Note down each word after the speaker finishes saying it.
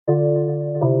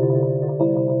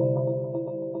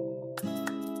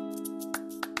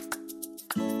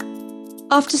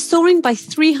After soaring by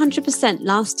 300%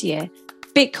 last year,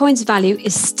 Bitcoin's value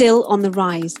is still on the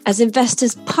rise as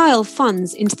investors pile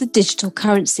funds into the digital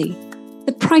currency.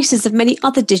 The prices of many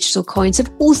other digital coins have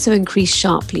also increased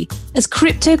sharply as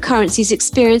cryptocurrencies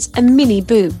experience a mini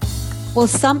boom. While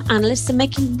some analysts are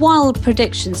making wild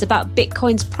predictions about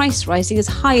Bitcoin's price rising as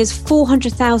high as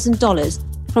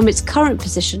 $400,000 from its current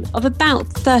position of about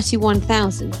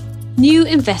 $31,000, new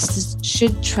investors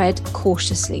should tread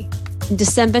cautiously. In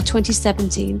December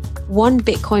 2017, one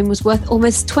Bitcoin was worth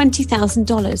almost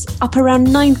 $20,000, up around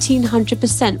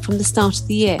 1,900% from the start of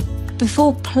the year,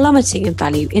 before plummeting in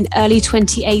value in early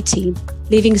 2018,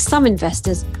 leaving some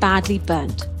investors badly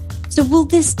burnt. So will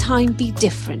this time be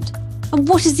different? And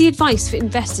what is the advice for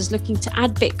investors looking to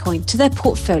add Bitcoin to their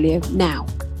portfolio now?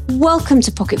 Welcome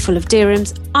to Pocketful of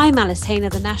Dirhams. I'm Alice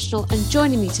Hayner, the National, and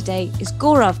joining me today is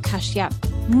Gaurav Kashyap,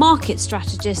 market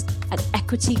strategist at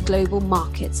Equity Global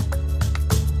Markets.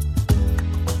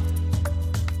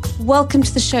 Welcome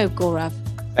to the show, Gaurav.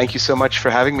 Thank you so much for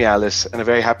having me, Alice, and a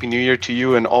very happy new year to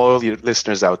you and all the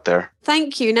listeners out there.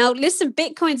 Thank you. Now, listen,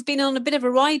 Bitcoin's been on a bit of a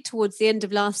ride towards the end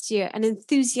of last year, and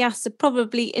enthusiasts are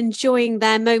probably enjoying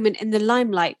their moment in the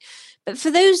limelight. But for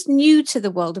those new to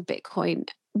the world of Bitcoin,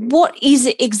 what is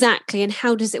it exactly and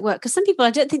how does it work? Because some people,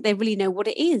 I don't think they really know what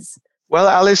it is. Well,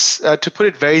 Alice, to put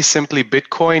it very simply,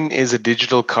 Bitcoin is a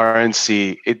digital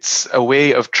currency. It's a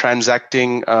way of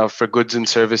transacting for goods and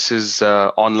services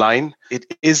online.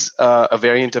 It is a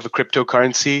variant of a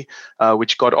cryptocurrency,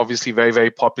 which got obviously very,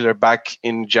 very popular back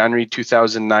in January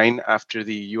 2009 after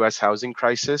the US housing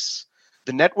crisis.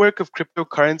 The network of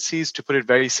cryptocurrencies, to put it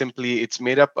very simply, it's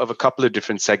made up of a couple of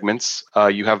different segments.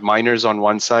 You have miners on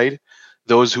one side,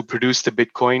 those who produce the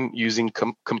Bitcoin using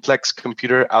complex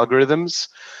computer algorithms.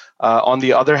 On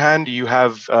the other hand, you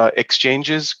have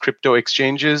exchanges, crypto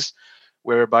exchanges,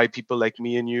 whereby people like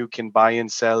me and you can buy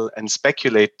and sell and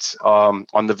speculate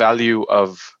on the value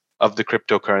of the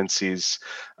cryptocurrencies.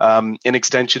 In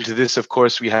extension to this, of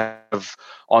course, we have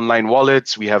online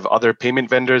wallets, we have other payment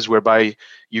vendors whereby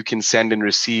you can send and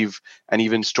receive and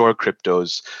even store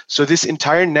cryptos. So this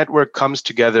entire network comes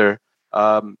together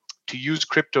to use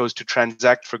cryptos to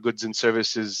transact for goods and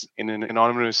services in an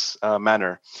anonymous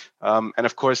manner. And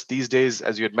of course, these days,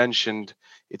 as you had mentioned,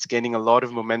 it's gaining a lot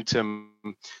of momentum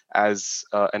as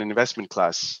an investment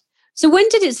class. So when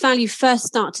did its value first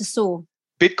start to soar?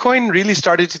 Bitcoin really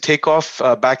started to take off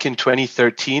back in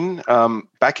 2013.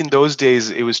 Back in those days,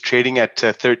 it was trading at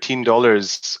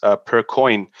 $13 per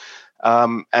coin.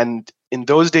 And in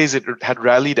those days, it had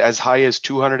rallied as high as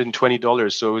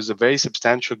 $220. So it was a very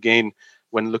substantial gain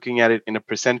when looking at it in a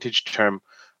percentage term.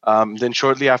 Then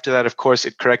shortly after that, of course,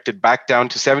 it corrected back down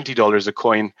to $70 a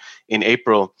coin in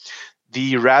April.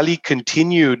 The rally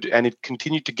continued, and it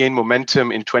continued to gain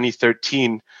momentum in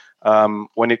 2013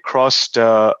 when it crossed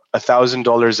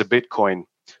 $1,000 a Bitcoin.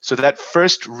 So that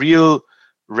first real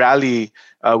rally,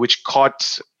 which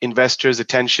caught investors'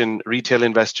 attention, retail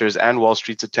investors, and Wall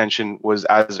Street's attention, was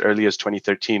as early as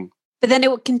 2013. But then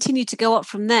it would continue to go up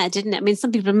from there, didn't it? I mean,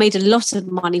 some people have made a lot of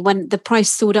money when the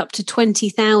price soared up to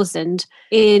 20,000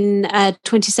 in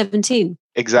 2017.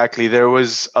 Exactly. There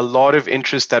was a lot of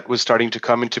interest that was starting to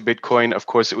come into Bitcoin. Of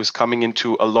course, it was coming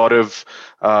into a lot of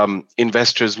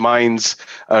investors' minds.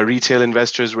 Retail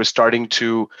investors were starting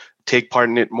to take part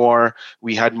in it more.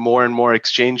 We had more and more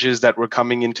exchanges that were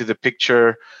coming into the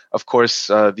picture. Of course,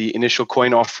 the initial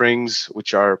coin offerings,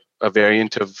 which are a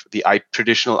variant of the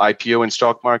traditional IPO in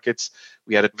stock markets.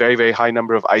 We had a very, very high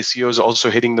number of ICOs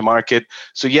also hitting the market.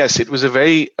 So yes, it was a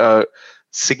very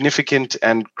significant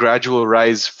and gradual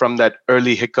rise from that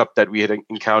early hiccup that we had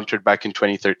encountered back in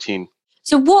 2013.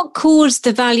 So what caused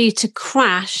the value to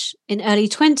crash in early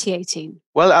 2018?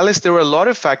 Well, Alice, there were a lot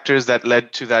of factors that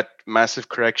led to that massive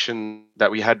correction that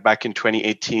we had back in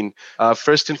 2018.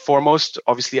 First and foremost,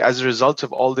 obviously, as a result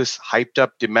of all this hyped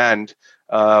up demand,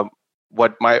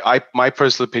 what my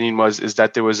personal opinion is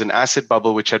that there was an asset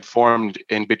bubble which had formed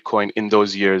in Bitcoin in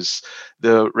those years.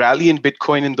 The rally in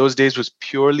Bitcoin in those days was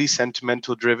purely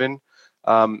sentimental driven.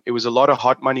 It was a lot of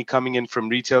hot money coming in from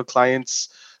retail clients.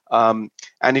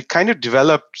 And it kind of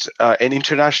developed an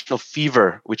international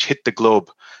fever which hit the globe.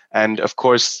 And of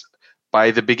course,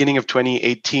 by the beginning of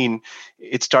 2018,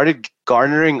 it started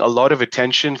garnering a lot of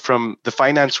attention from the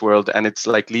finance world and its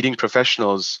leading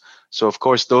professionals. So of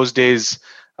course, those days,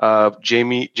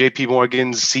 JP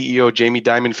Morgan's CEO, Jamie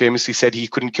Dimon, famously said he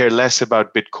couldn't care less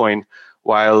about Bitcoin,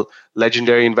 while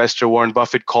legendary investor Warren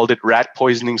Buffett called it rat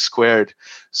poisoning squared.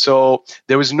 So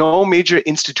there was no major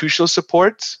institutional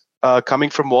support coming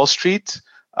from Wall Street,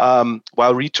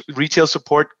 while retail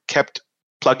support kept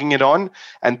plugging it on.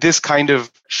 And this kind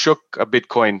of shook a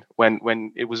Bitcoin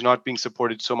when it was not being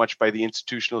supported so much by the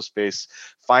institutional space.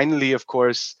 Finally, of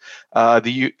course,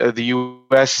 the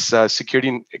U.S. Security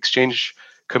and Exchange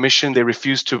Commission, they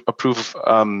refused to approve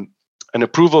an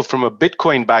approval from a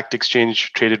Bitcoin-backed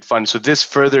exchange-traded fund. So this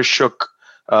further shook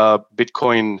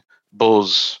Bitcoin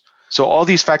bulls. So all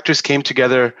these factors came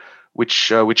together,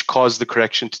 which caused the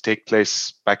correction to take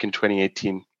place back in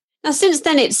 2018. Now, since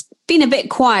then, it's been a bit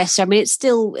quieter. I mean, it's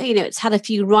still, it's had a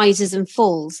few rises and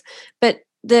falls, but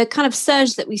the kind of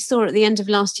surge that we saw at the end of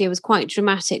last year was quite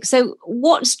dramatic. So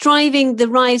what's driving the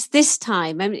rise this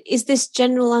time? I mean, is this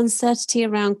general uncertainty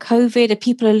around COVID? Are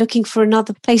people looking for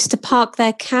another place to park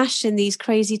their cash in these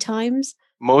crazy times?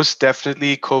 Most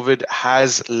definitely, COVID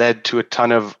has led to a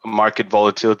ton of market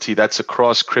volatility. That's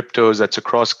across cryptos, that's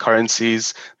across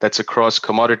currencies, that's across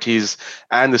commodities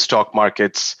and the stock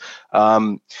markets.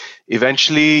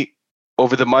 Eventually,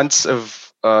 over the months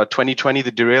of 2020, the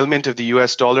derailment of the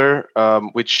US dollar,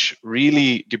 which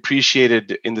really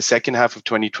depreciated in the second half of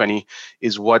 2020,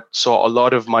 is what saw a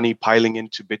lot of money piling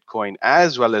into Bitcoin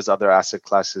as well as other asset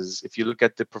classes. If you look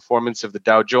at the performance of the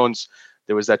Dow Jones,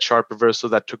 there was that sharp reversal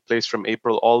that took place from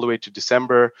April all the way to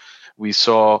December. We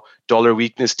saw dollar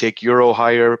weakness take euro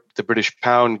higher, the British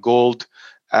pound, gold,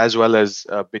 as well as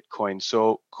Bitcoin.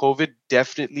 So COVID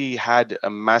definitely had a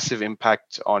massive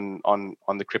impact on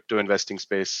the crypto investing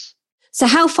space. So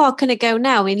how far can it go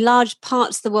now? In large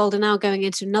parts of the world are now going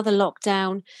into another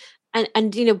lockdown.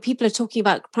 And people are talking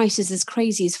about prices as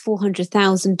crazy as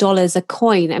 $400,000 a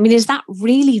coin. I mean, is that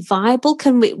really viable?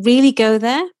 Can we really go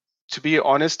there? To be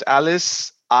honest,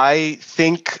 Alice, I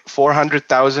think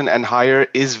 400,000 and higher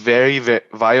is very, very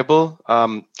viable.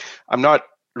 I'm not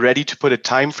ready to put a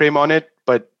time frame on it,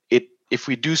 but if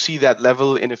we do see that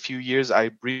level in a few years,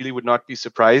 I really would not be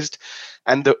surprised.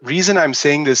 And the reason I'm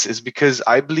saying this is because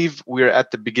I believe we're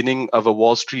at the beginning of a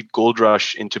Wall Street gold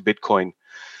rush into Bitcoin.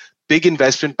 Big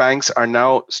investment banks are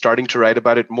now starting to write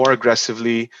about it more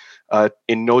aggressively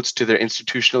in notes to their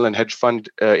institutional and hedge fund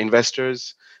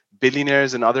investors.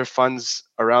 Billionaires and other funds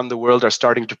around the world are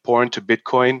starting to pour into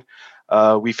Bitcoin.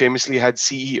 We famously had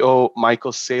CEO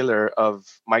Michael Saylor of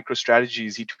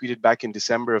MicroStrategies. He tweeted back in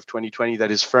December of 2020 that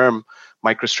his firm,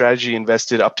 MicroStrategy,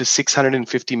 invested up to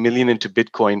 $650 million into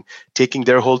Bitcoin, taking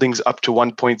their holdings up to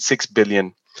 $1.6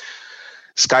 billion.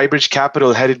 Skybridge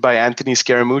Capital, headed by Anthony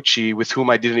Scaramucci, with whom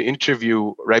I did an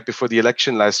interview right before the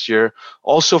election last year,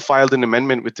 also filed an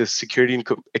amendment with the Security and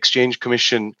Exchange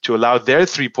Commission to allow their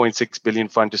 $3.6 billion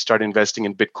fund to start investing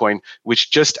in Bitcoin, which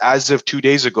just as of 2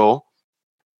 days ago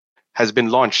has been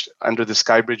launched under the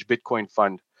Skybridge Bitcoin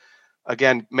Fund.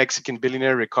 Again, Mexican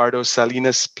billionaire Ricardo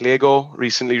Salinas Pliego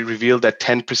recently revealed that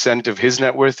 10% of his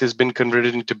net worth has been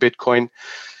converted into Bitcoin.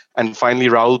 And finally,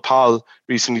 Raoul Pal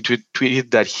recently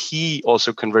tweeted that he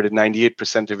also converted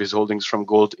 98% of his holdings from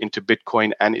gold into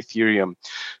Bitcoin and Ethereum.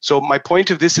 So my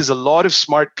point of this is a lot of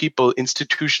smart people,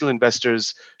 institutional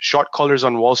investors, short callers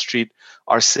on Wall Street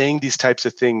are saying these types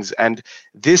of things. And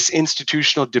this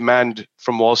institutional demand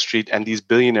from Wall Street and these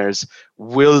billionaires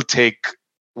will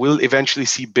eventually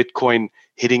see Bitcoin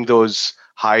hitting those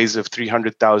highs of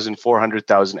 300,000,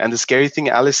 400,000. And the scary thing,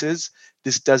 Alice, is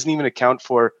this doesn't even account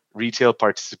for retail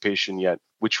participation yet,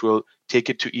 which will take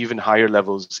it to even higher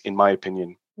levels, in my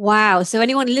opinion. Wow. So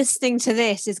anyone listening to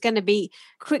this is going to be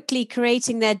quickly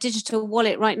creating their digital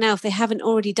wallet right now if they haven't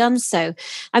already done so.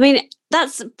 I mean,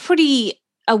 that's pretty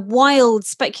a wild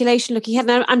speculation looking ahead.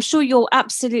 And I'm sure you're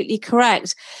absolutely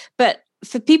correct. But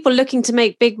for people looking to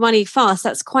make big money fast,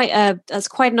 that's quite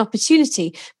an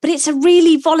opportunity. But it's a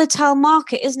really volatile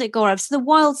market, isn't it, Gaurav? So the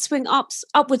wild swing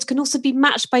upwards can also be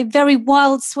matched by very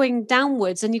wild swing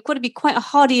downwards, and you've got to be quite a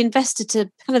hardy investor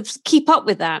to kind of keep up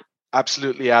with that.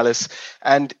 Absolutely, Alice.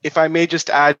 And if I may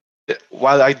just add,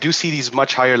 while I do see these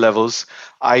much higher levels,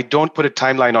 I don't put a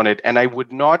timeline on it, and I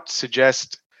would not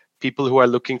suggest people who are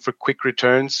looking for quick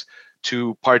returns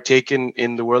to partake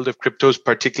in the world of cryptos,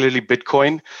 particularly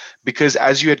Bitcoin, because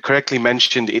as you had correctly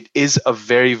mentioned, it is a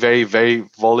very, very, very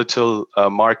volatile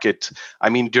market. I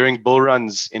mean, during bull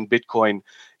runs in Bitcoin,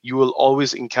 you will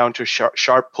always encounter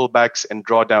sharp pullbacks and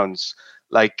drawdowns.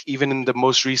 Like even in the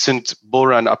most recent bull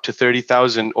run up to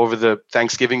 30,000 over the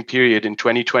Thanksgiving period in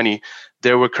 2020,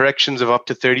 there were corrections of up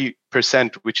to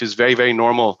 30%, which is very, very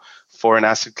normal for an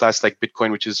asset class like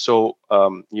Bitcoin, which is so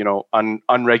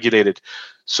unregulated.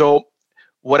 So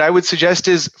what I would suggest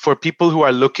is for people who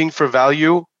are looking for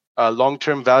value,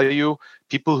 long-term value,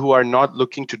 people who are not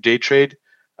looking to day trade,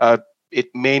 it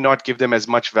may not give them as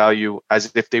much value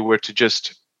as if they were to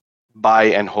just buy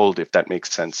and hold, if that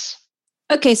makes sense.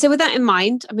 Okay, so with that in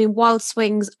mind, I mean, wild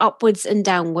swings upwards and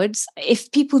downwards.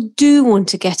 If people do want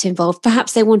to get involved,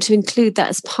 perhaps they want to include that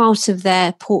as part of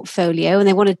their portfolio and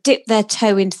they want to dip their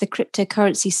toe into the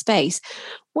cryptocurrency space.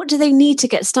 What do they need to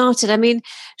get started? I mean,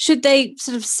 should they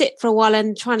sort of sit for a while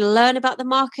and try and learn about the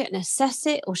market and assess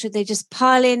it, or should they just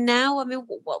pile in now? I mean,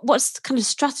 what's the kind of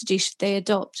strategy should they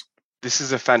adopt? This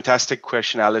is a fantastic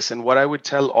question, Alice. And what I would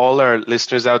tell all our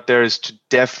listeners out there is to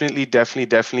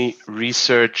definitely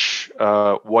research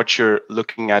what you're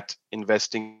looking at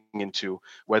investing into,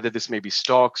 whether this may be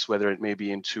stocks, whether it may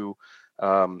be into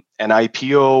an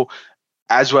IPO,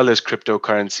 as well as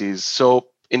cryptocurrencies. So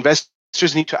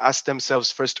investors need to ask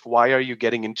themselves first, why are you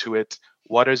getting into it?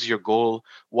 What is your goal?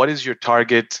 What is your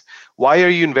target? Why are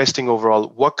you investing overall?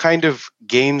 What kind of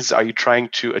gains are you trying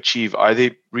to achieve? Are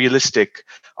they realistic?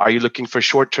 Are you looking for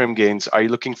short-term gains? Are you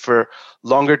looking for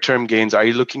longer-term gains? Are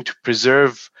you looking to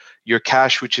preserve your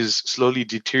cash, which is slowly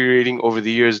deteriorating over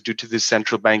the years due to this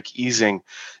central bank easing?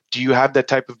 Do you have that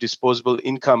type of disposable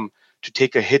income to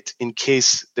take a hit in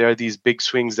case there are these big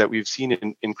swings that we've seen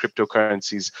in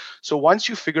cryptocurrencies? So once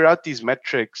you figure out these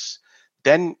metrics,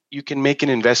 then you can make an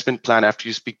investment plan after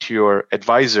you speak to your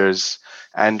advisors.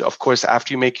 And of course,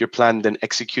 after you make your plan, then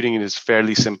executing it is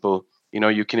fairly simple.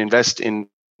 You can invest in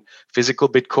physical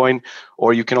Bitcoin,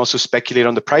 or you can also speculate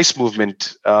on the price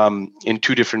movement in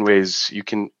two different ways. You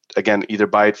can, again, either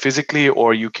buy it physically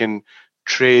or you can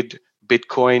trade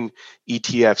Bitcoin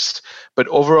ETFs. But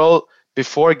overall,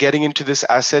 before getting into this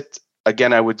asset,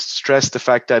 again, I would stress the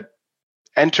fact that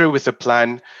enter with a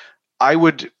plan. I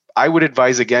would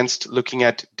advise against looking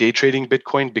at day trading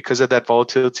Bitcoin because of that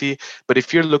volatility. But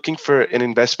if you're looking for an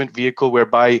investment vehicle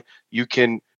whereby you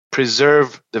can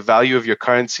preserve the value of your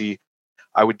currency,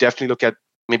 I would definitely look at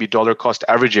maybe dollar cost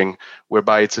averaging,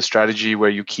 whereby it's a strategy where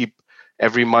you keep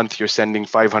every month you're sending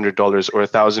 $500 or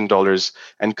 $1,000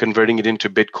 and converting it into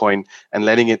Bitcoin and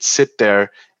letting it sit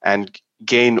there and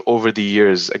gain over the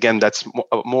years. Again, that's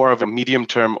more of a medium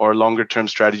term or longer term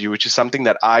strategy, which is something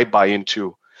that I buy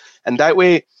into. And that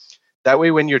way,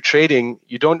 when you're trading,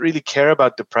 you don't really care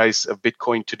about the price of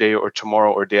Bitcoin today or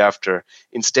tomorrow or day after.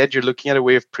 Instead, you're looking at a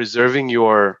way of preserving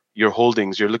your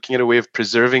holdings. You're looking at a way of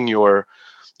preserving your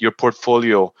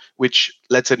portfolio, which,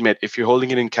 let's admit, if you're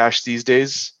holding it in cash these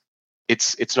days,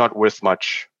 it's not worth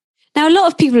much. Now, a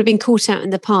lot of people have been caught out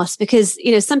in the past because,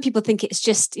 some people think it's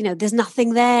just, there's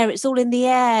nothing there. It's all in the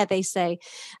air, they say.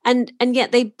 And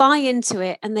yet they buy into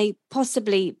it and they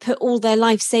possibly put all their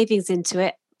life savings into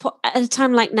it at a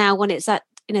time like now when it's at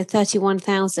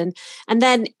 31,000. And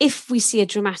then if we see a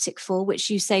dramatic fall, which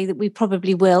you say that we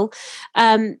probably will,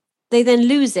 they then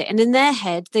lose it. And in their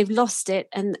head, they've lost it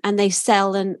and they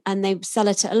sell and they sell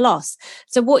it at a loss.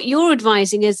 So what you're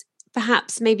advising is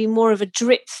perhaps maybe more of a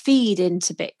drip feed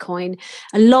into Bitcoin,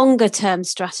 a longer term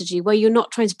strategy where you're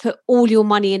not trying to put all your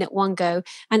money in at one go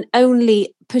and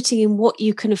only putting in what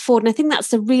you can afford. And I think that's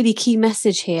the really key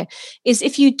message here is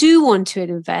if you do want to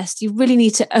invest, you really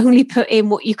need to only put in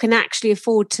what you can actually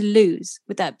afford to lose.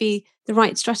 Would that be the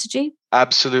right strategy?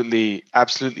 Absolutely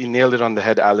nailed it on the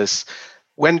head, Alice.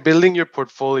 When building your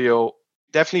portfolio,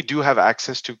 definitely do have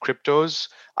access to cryptos.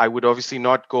 I would obviously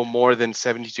not go more than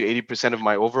 70 to 80% of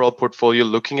my overall portfolio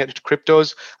looking at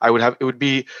cryptos. It would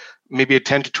be maybe a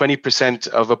 10 to 20%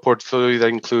 of a portfolio that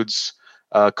includes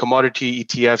commodity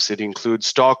ETFs. It includes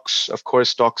stocks. Of course,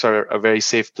 stocks are a very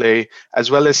safe play,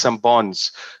 as well as some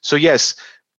bonds. So yes,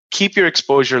 keep your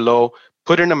exposure low.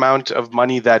 Put an amount of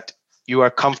money that you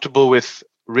are comfortable with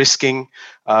risking.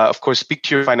 Of course, speak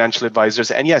to your financial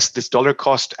advisors. And yes, this dollar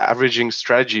cost averaging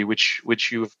strategy, which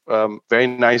you've very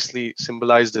nicely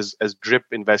symbolized as drip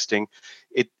investing,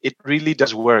 it really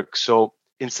does work. So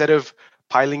instead of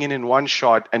piling in one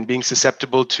shot and being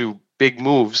susceptible to big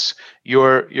moves,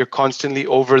 you're constantly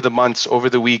over the months, over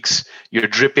the weeks, you're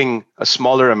dripping a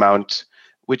smaller amount,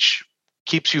 which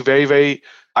keeps you very, very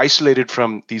isolated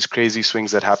from these crazy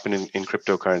swings that happen in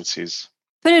cryptocurrencies.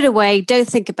 Put it away, don't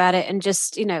think about it, and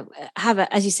just, have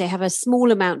a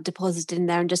small amount deposited in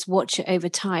there and just watch it over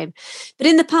time. But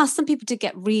in the past, some people did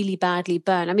get really badly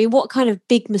burned. I mean, what kind of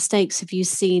big mistakes have you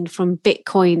seen from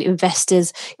Bitcoin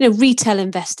investors, retail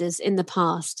investors in the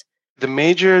past? The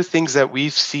major things that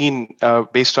we've seen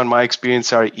based on my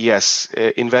experience are,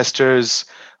 investors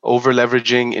over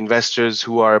leveraging, investors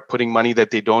who are putting money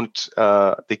that they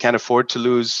can't afford to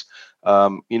lose,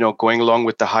 going along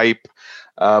with the hype.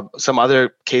 Some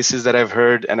other cases that I've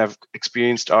heard and I've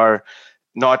experienced are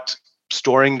not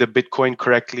storing the Bitcoin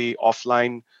correctly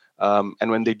offline.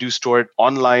 And when they do store it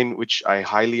online, which I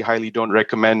highly, highly don't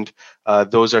recommend,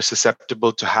 those are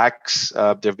susceptible to hacks.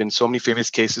 There have been so many famous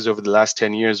cases over the last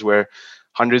 10 years where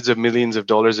hundreds of millions of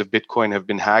dollars of Bitcoin have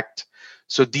been hacked.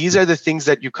 So these are the things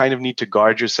that you kind of need to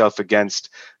guard yourself against.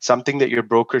 Something that your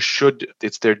broker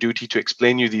it's their duty to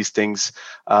explain you these things.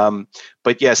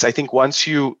 But yes, I think once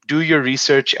you do your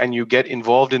research and you get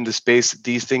involved in the space,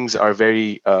 these things are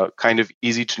very kind of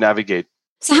easy to navigate.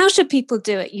 So how should people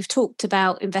do it? You've talked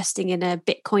about investing in a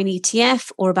Bitcoin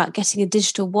ETF or about getting a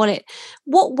digital wallet.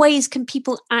 What ways can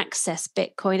people access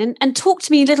Bitcoin? And talk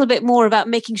to me a little bit more about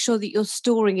making sure that you're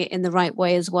storing it in the right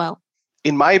way as well.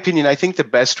 In my opinion, I think the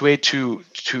best way to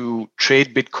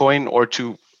trade Bitcoin or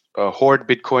to hoard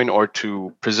Bitcoin or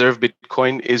to preserve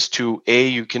Bitcoin is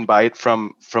you can buy it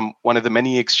from one of the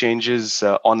many exchanges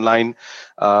online.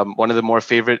 One of the more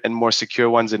favorite and more secure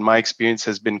ones in my experience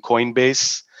has been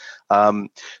Coinbase.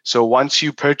 So once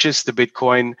you purchase the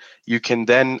Bitcoin, you can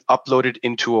then upload it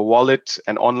into a wallet,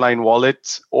 an online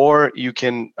wallet, or you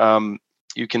can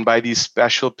buy these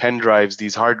special pen drives,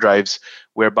 these hard drives,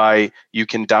 whereby you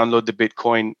can download the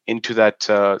Bitcoin into that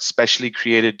specially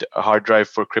created hard drive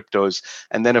for cryptos.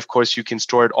 And then, of course, you can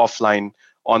store it offline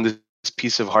on this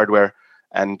piece of hardware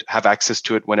and have access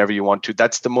to it whenever you want to.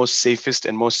 That's the most safest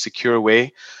and most secure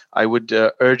way. I would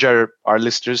urge our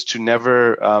listeners to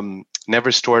never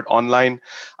store it online.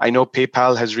 I know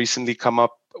PayPal has recently come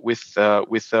up with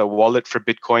a wallet for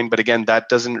Bitcoin, but again, that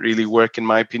doesn't really work in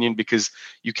my opinion because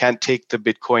you can't take the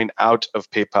Bitcoin out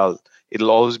of PayPal. It'll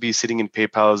always be sitting in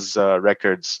PayPal's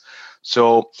records.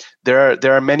 So there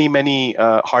are many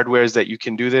hardwares that you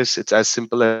can do this. It's as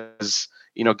simple as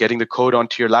getting the code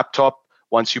onto your laptop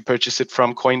once you purchase it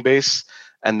from Coinbase,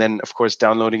 and then of course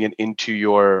downloading it into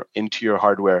your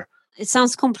hardware. It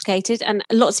sounds complicated, and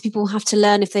lots of people have to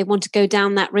learn if they want to go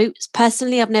down that route.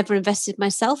 Personally, I've never invested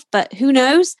myself, but who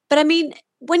knows? But I mean,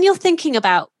 when you're thinking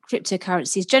about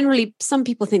cryptocurrencies, generally, some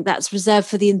people think that's reserved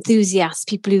for the enthusiasts,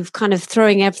 people who've kind of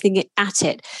throwing everything at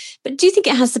it. But do you think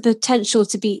it has the potential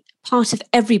to be part of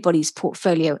everybody's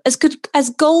portfolio, as good as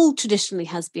gold traditionally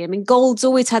has been? I mean, gold's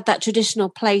always had that traditional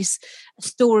place, a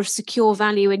store of secure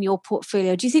value in your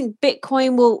portfolio. Do you think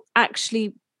Bitcoin will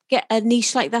actually get a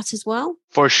niche like that as well?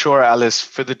 For sure, Alice.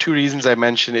 For the two reasons I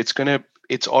mentioned,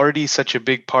 it's already such a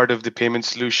big part of the payment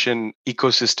solution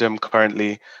ecosystem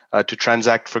currently to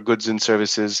transact for goods and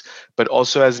services, but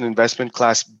also as an investment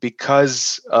class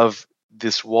because of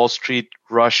this Wall Street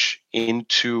rush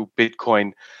into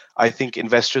Bitcoin. I think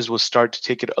investors will start to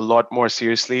take it a lot more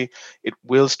seriously. It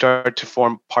will start to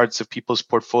form parts of people's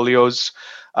portfolios.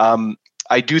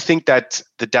 I do think that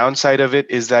the downside of it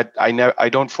is that I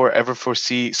don't ever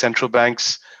foresee central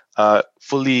banks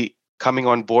fully coming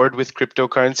on board with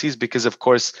cryptocurrencies because, of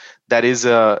course, that is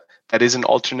an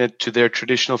alternate to their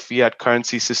traditional fiat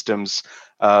currency systems,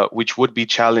 which would be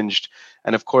challenged.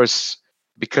 And of course,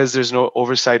 because there's no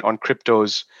oversight on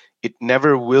cryptos, it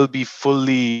never will be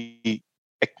fully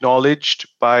acknowledged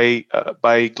by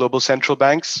global central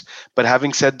banks. But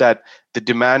having said that, the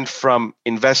demand from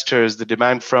investors, the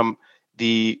demand from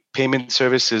the payment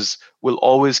services will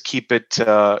always keep it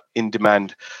in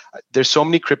demand. There's so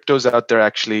many cryptos out there,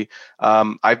 actually.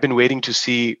 I've been waiting to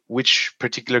see which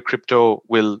particular crypto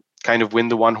will kind of win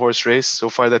the one-horse race. So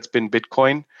far, that's been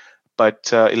Bitcoin.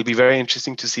 But it'll be very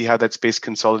interesting to see how that space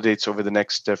consolidates over the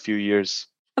next few years.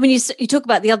 I mean, you talk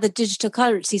about the other digital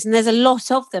currencies, and there's a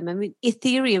lot of them. I mean,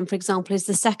 Ethereum, for example, is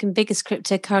the second biggest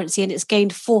cryptocurrency, and it's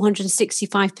gained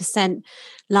 465%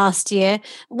 last year.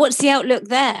 What's the outlook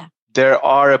there? There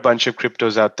are a bunch of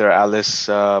cryptos out there, Alice.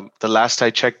 The last I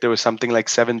checked, there was something like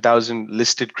 7,000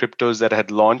 listed cryptos that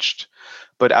had launched.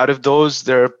 But out of those,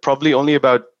 there are probably only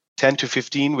about 10 to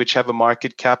 15 which have a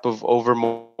market cap of over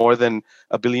more than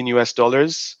 $1 billion US.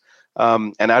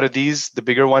 And out of these, the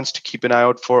bigger ones to keep an eye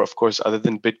out for, of course, other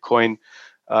than Bitcoin,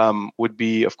 would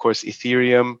be, of course,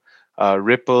 Ethereum,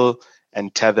 Ripple,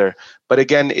 and Tether. But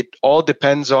again, it all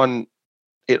depends on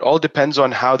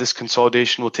how this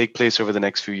consolidation will take place over the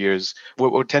next few years.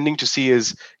 What we're tending to see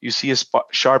is you see a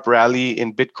sharp rally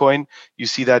in Bitcoin. You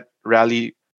see that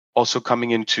rally also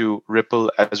coming into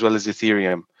Ripple as well as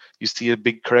Ethereum. You see a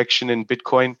big correction in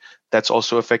Bitcoin that's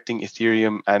also affecting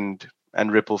Ethereum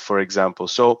and Ripple, for example.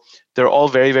 So they're all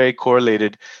very, very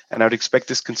correlated. And I would expect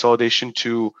this consolidation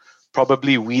to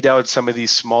probably weed out some of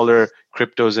these smaller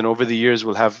cryptos. And over the years,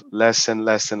 we'll have less and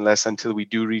less and less until we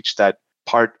do reach that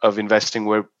part of investing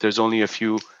where there's only a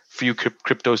few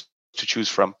cryptos to choose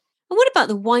from. And what about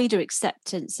the wider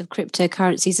acceptance of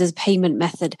cryptocurrencies as a payment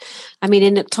method? I mean,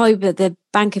 in October, the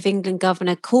Bank of England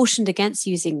governor cautioned against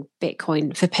using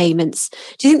Bitcoin for payments.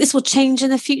 Do you think this will change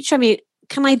in the future? I mean,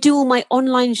 can I do all my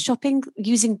online shopping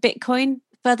using Bitcoin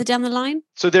further down the line?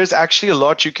 So there's actually a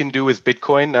lot you can do with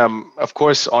Bitcoin. Of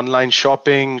course, online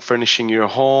shopping, furnishing your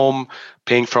home,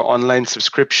 paying for online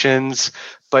subscriptions.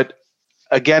 But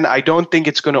Again, I don't think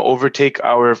it's going to overtake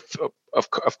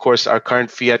of course, our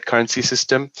current fiat currency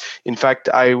system. In fact,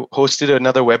 I hosted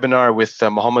another webinar with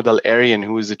Mohammed Al-Arian,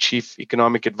 who is the chief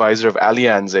economic advisor of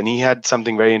Allianz, and he had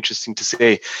something very interesting to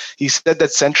say. He said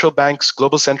that central banks,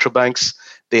 global central banks,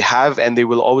 they have and they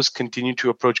will always continue to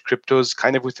approach cryptos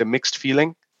kind of with a mixed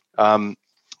feeling. On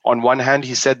one hand,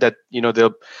 he said that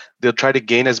they'll try to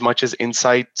gain as much as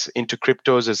insight into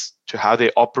cryptos as to how they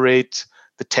operate,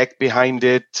 the tech behind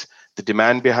it, the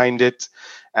demand behind it.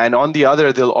 And on the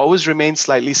other, they'll always remain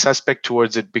slightly suspect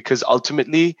towards it because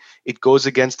ultimately it goes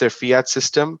against their fiat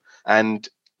system and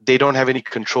they don't have any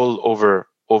control over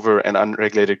an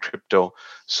unregulated crypto.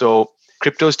 So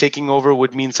cryptos taking over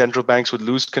would mean central banks would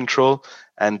lose control,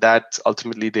 and that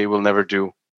ultimately they will never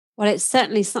do. Well, it's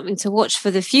certainly something to watch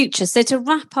for the future. So to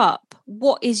wrap up,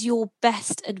 what is your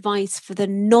best advice for the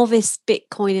novice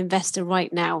Bitcoin investor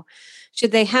right now?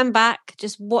 Should they hang back,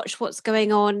 just watch what's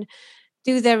going on,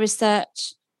 do their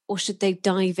research, or should they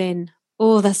dive in?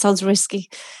 Oh, that sounds risky.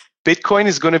 Bitcoin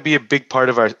is going to be a big part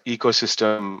of our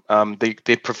ecosystem.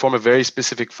 They perform a very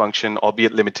specific function,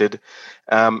 albeit limited,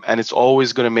 and it's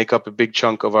always going to make up a big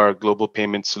chunk of our global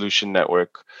payment solution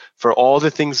network. For all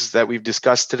the things that we've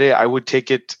discussed today, I would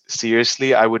take it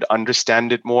seriously. I would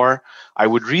understand it more. I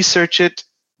would research it,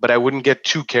 but I wouldn't get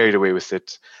too carried away with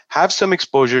it. Have some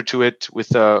exposure to it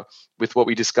with what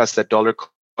we discussed, that dollar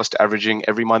cost averaging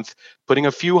every month, putting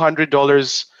a few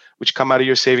 $100s which come out of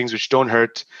your savings, which don't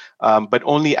hurt, but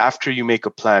only after you make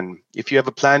a plan. If you have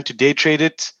a plan to day trade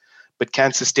it, but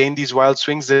can't sustain these wild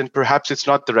swings, then perhaps it's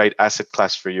not the right asset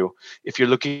class for you. If you're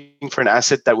looking for an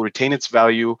asset that will retain its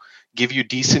value, give you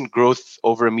decent growth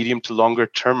over a medium to longer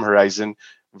term horizon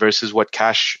versus what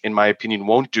cash, in my opinion,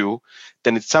 won't do,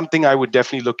 then it's something I would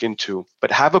definitely look into.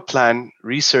 But have a plan,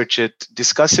 research it,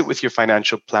 discuss it with your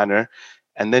financial planner,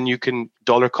 and then you can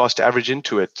dollar cost average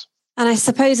into it. And I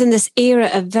suppose in this era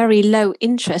of very low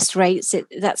interest rates,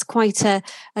 that's quite a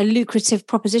lucrative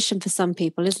proposition for some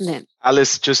people, isn't it?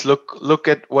 Alice, just look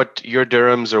at what your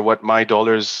dirhams or what my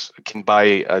dollars can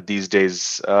buy these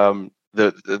days.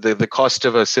 The cost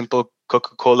of a simple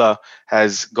Coca-Cola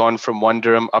has gone from 1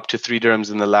 dirham up to 3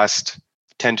 dirhams in the last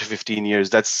 10 to 15 years.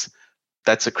 That's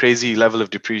a crazy level of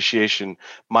depreciation.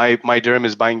 My dirham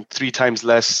is buying 3 times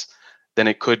less than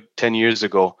it could 10 years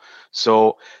ago.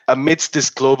 So amidst this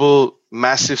global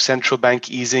massive central bank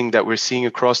easing that we're seeing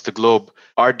across the globe,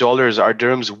 our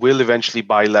dirhams will eventually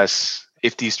buy less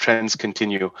if these trends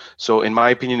continue. So in my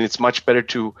opinion, it's much better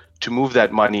to move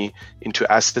that money into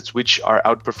assets which are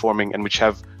outperforming and which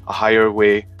have a higher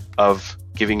way of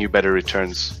giving you better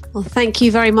returns. Well, thank you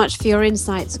very much for your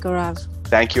insights, Gaurav.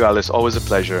 Thank you, Alice. Always a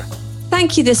pleasure.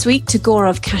 Thank you this week to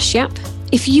Gaurav Kashyap.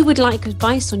 If you would like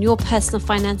advice on your personal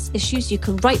finance issues, you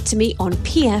can write to me on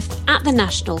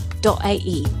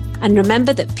pf@thenational.ae. And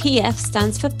remember that PF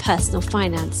stands for Personal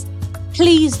Finance.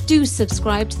 Please do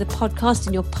subscribe to the podcast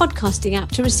in your podcasting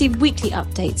app to receive weekly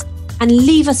updates and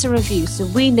leave us a review so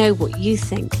we know what you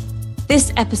think.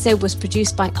 This episode was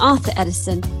produced by Arthur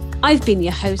Edison. I've been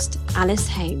your host, Alice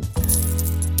Hayne.